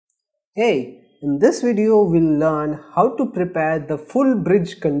Hey, in this video we'll learn how to prepare the full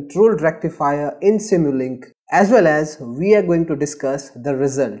bridge control rectifier in Simulink, as well as we are going to discuss the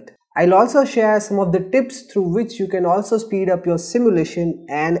result. I'll also share some of the tips through which you can also speed up your simulation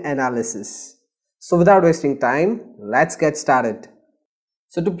and analysis. So without wasting time, let's get started.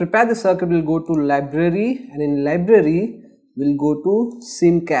 So to prepare the circuit, we'll go to library, and in library we'll go to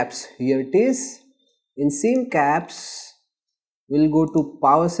SimCaps. Here it is. In SimCaps we'll go to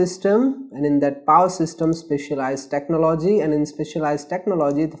power system, and in that power system specialized technology, and in specialized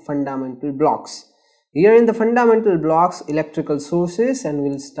technology the fundamental blocks. Here in the fundamental blocks, electrical sources, and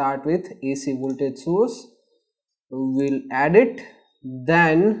we'll start with AC voltage source. We'll add it,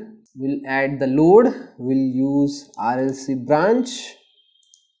 then we'll add the load. We'll use RLC branch.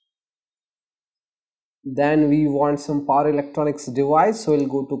 Then we want some power electronics device, so we'll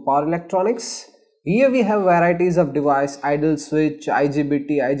go to power electronics. Here we have varieties of device: idle switch,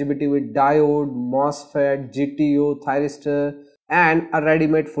 IGBT with diode, MOSFET, GTO, thyristor, and a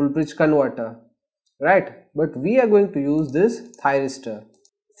ready-made full bridge converter, right? But we are going to use this thyristor.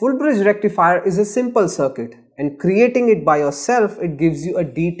 Full bridge rectifier is a simple circuit, and creating it by yourself, it gives you a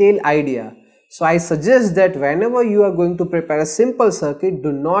detailed idea. So I suggest that whenever you are going to prepare a simple circuit,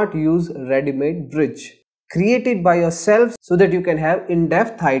 do not use ready-made bridge. Create it by yourself so that you can have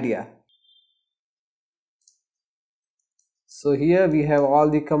in-depth idea. So here we have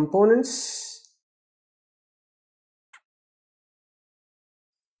all the components.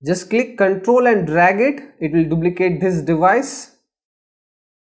 Just click Control and drag it. It will duplicate this device.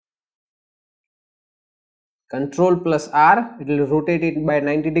 Control plus R, it will rotate it by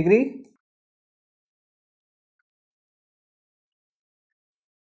 90 degree.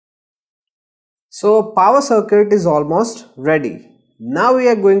 So power circuit is almost ready. Now we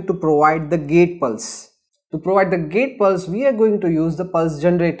are going to provide the gate pulse. To provide the gate pulse, we are going to use the pulse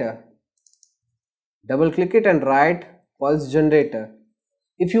generator. Double click it and write pulse generator.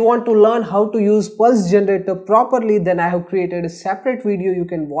 If you want to learn how to use pulse generator properly, then I have created a separate video. You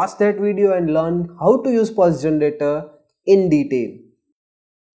can watch that video and learn how to use pulse generator in detail.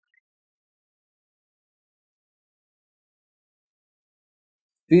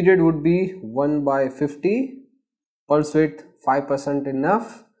 Period would be 1/50, pulse width 5%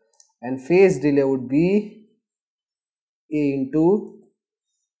 enough, and phase delay would be A into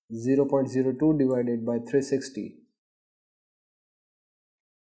 0.02 divided by 360.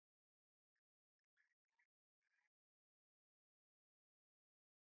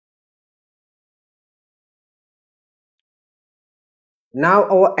 Now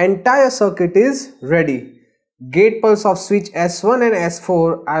our entire circuit is ready. Gate pulse of switch S1 and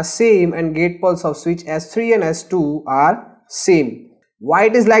S4 are same, and gate pulse of switch S3 and S2 are same. Why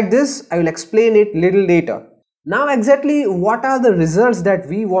it is like this, I will explain it little later. Now exactly what are the results that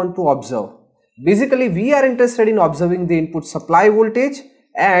we want to observe? Basically we are interested in observing the input supply voltage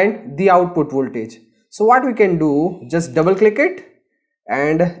and the output voltage. So what we can do, just double click it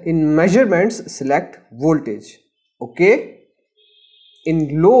and in measurements select voltage. Okay.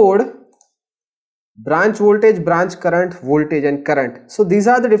 In load, branch voltage, branch current, voltage and current. So these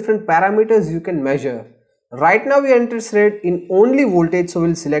are the different parameters you can measure. Right now we are interested in only voltage, so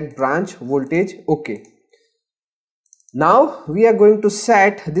we'll select branch voltage. Okay. Now we are going to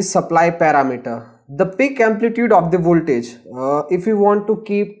set the supply parameter, the peak amplitude of the voltage. If we want to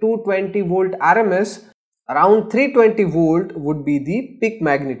keep 220 volt RMS, around 320 volt would be the peak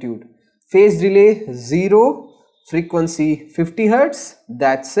magnitude. Phase delay 0, frequency 50 Hz.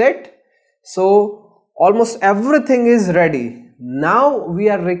 That's it. So almost everything is ready. Now we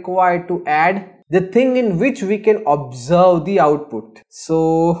are required to add the thing in which we can observe the output.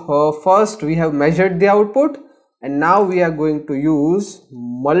 So first we have measured the output, and now we are going to use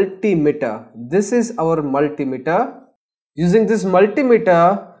multimeter. This is our multimeter. Using this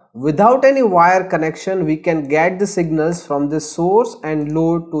multimeter, without any wire connection, we can get the signals from the source and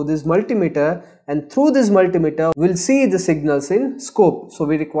load to this multimeter, and through this multimeter we'll see the signals in scope. So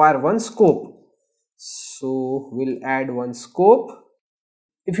we require one scope. So we'll add one scope.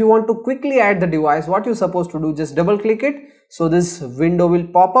 If you want to quickly add the device, what you're supposed to do, just double click it. So this window will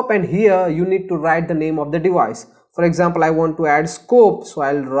pop up, and here you need to write the name of the device. For example, I want to add scope, so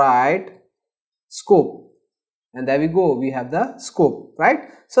I'll write scope, and there we go, we have the scope, right?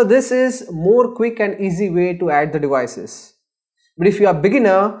 So this is more quick and easy way to add the devices. But if you are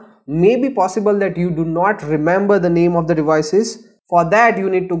beginner, may be possible that you do not remember the name of the devices. For that you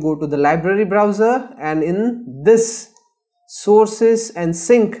need to go to the library browser, and in this sources and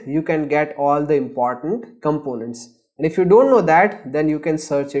sync you can get all the important components. And if you don't know that, then you can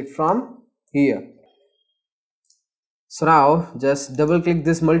search it from here. So now just double click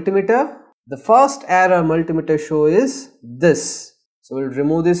this multimeter. The first error multimeter show is this. So we'll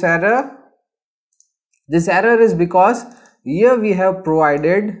remove this error. This error is because here we have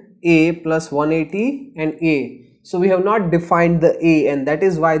provided A plus 180 and A. So we have not defined the A, and that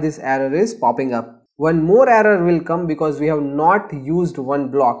is why this error is popping up. One more error will come because we have not used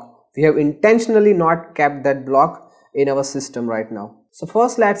one block. We have intentionally not kept that block in our system right now. So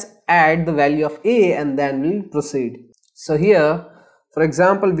first let's add the value of A and then we'll proceed. So here, for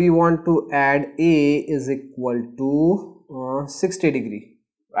example, we want to add A is equal to 60 degree,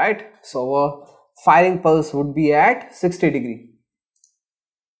 right? So our firing pulse would be at 60 degree.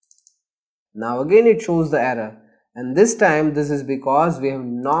 Now again it shows the error, and this time this is because we have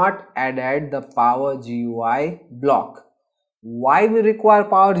not added the power GUI block. Why we require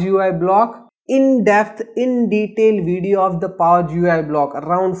power GUI block? In depth, in detail video of the power GUI block,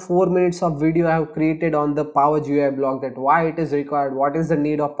 around 4 minutes of video I have created on the power GUI block, that why it is required, what is the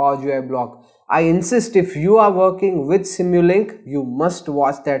need of power GUI block. I insist, if you are working with Simulink, you must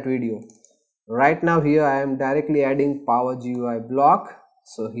watch that video. Right now here I am directly adding power GUI block.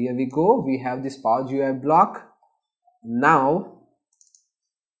 So here we go, we have this power GUI block. Now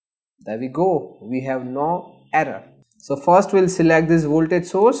there we go, we have no error. So first we'll select this voltage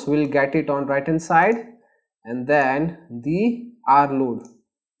source, we'll get it on right hand side, and then the R load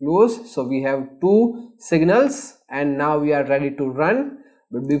close. So we have two signals and now we are ready to run.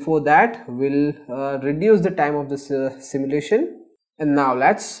 But before that we'll reduce the time of this simulation, and now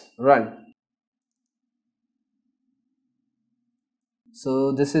let's run.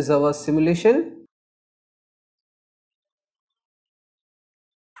 So this is our simulation.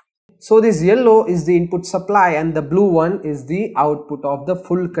 So this yellow is the input supply and the blue one is the output of the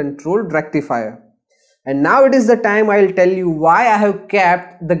full controlled rectifier. And now it is the time I'll tell you why I have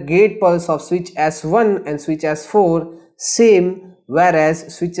kept the gate pulse of switch S1 and switch S4 same,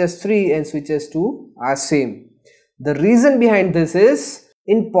 whereas switch S3 and switch S2 are same. The reason behind this is,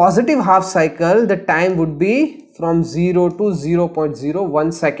 in positive half cycle the time would be from 0 to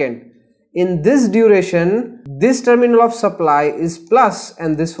 0.01 second. In this duration, this terminal of supply is plus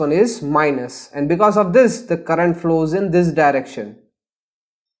and this one is minus, and because of this the current flows in this direction,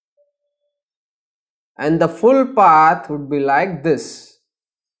 and the full path would be like this.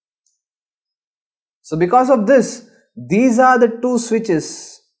 So because of this, these are the two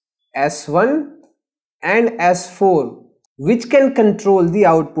switches S1 and S4 which can control the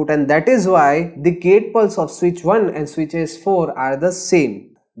output, and that is why the gate pulse of switch 1 and switch S4 are the same.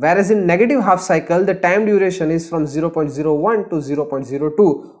 Whereas in negative half cycle the time duration is from 0.01 to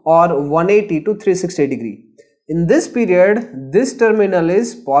 0.02 or 180 to 360 degree. In this period this terminal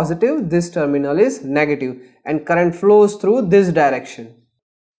is positive, this terminal is negative, and current flows through this direction.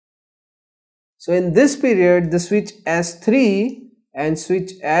 So in this period the switch S3 and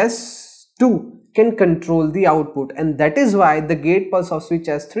switch S2 can control the output, and that is why the gate pulse of switch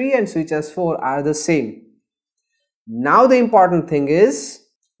S3 and switch S4 are the same. Now the important thing is,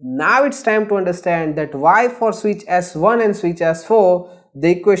 now it's time to understand that why for switch S1 and switch S4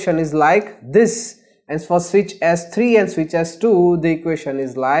 the equation is like this, and for switch S3 and switch S2 the equation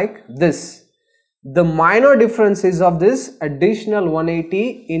is like this. The minor difference is of this additional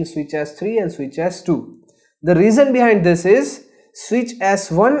 180 in switch S3 and switch S2. The reason behind this is, switch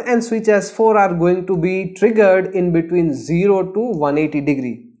S1 and switch S4 are going to be triggered in between 0 to 180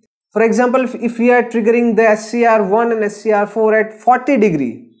 degree. For example, if we are triggering the SCR1 and SCR4 at 40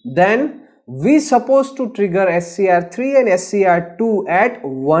 degree, then we supposed to trigger SCR3 and SCR2 at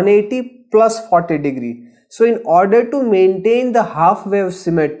 180 plus 40 degree. So in order to maintain the half wave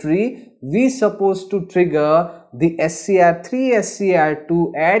symmetry, we supposed to trigger the SCR3,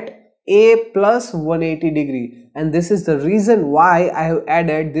 SCR2 at A plus 180 degree, and this is the reason why I have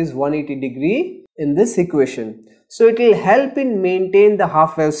added this 180 degree in this equation. So it will help in maintain the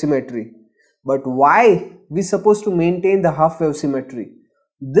half wave symmetry. But why we supposed to maintain the half wave symmetry?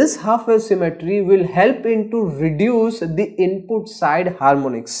 This half wave symmetry will help in to reduce the input side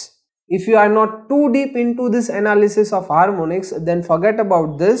harmonics. If you are not too deep into this analysis of harmonics, then forget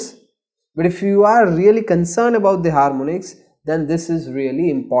about this. But if you are really concerned about the harmonics, then this is really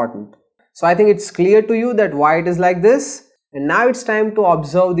important. So I think it's clear to you that why it is like this. And now it's time to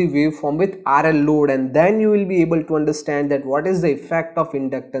observe the waveform with RL load, and then you will be able to understand that what is the effect of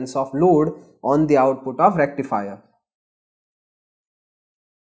inductance of load on the output of rectifier.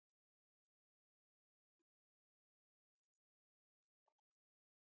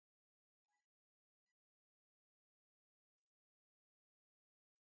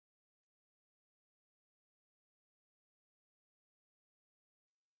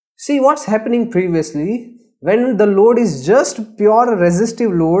 See what's happening previously. When the load is just pure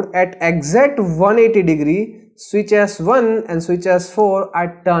resistive load at exact 180 degree, switch S1 and switch S4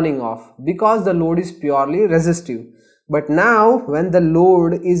 are turning off because the load is purely resistive. But now when the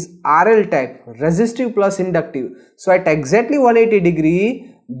load is RL type, resistive plus inductive, so at exactly 180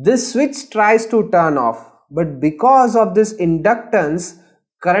 degree, this switch tries to turn off. But because of this inductance,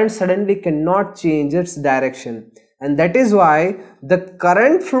 current suddenly cannot change its direction. And that is why the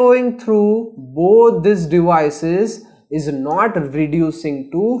current flowing through both these devices is not reducing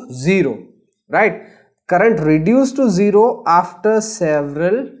to zero, right? Current reduced to zero after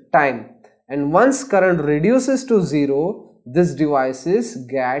several time. And once current reduces to zero, this devices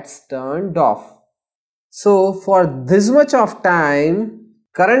gets turned off. So for this much of time,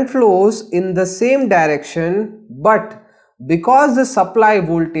 current flows in the same direction, but because the supply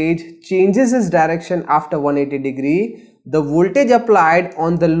voltage changes its direction after 180 degree, the voltage applied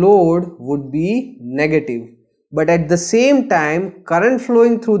on the load would be negative. But at the same time, current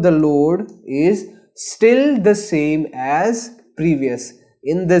flowing through the load is still the same as previous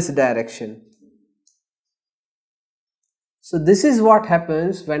in this direction. So this is what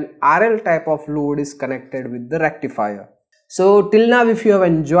happens when RL type of load is connected with the rectifier. So till now, if you have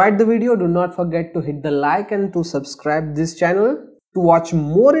enjoyed the video, do not forget to hit the like and to subscribe this channel. To watch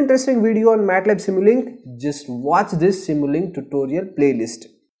more interesting video on Matlab Simulink, just watch this Simulink tutorial playlist.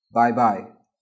 Bye bye.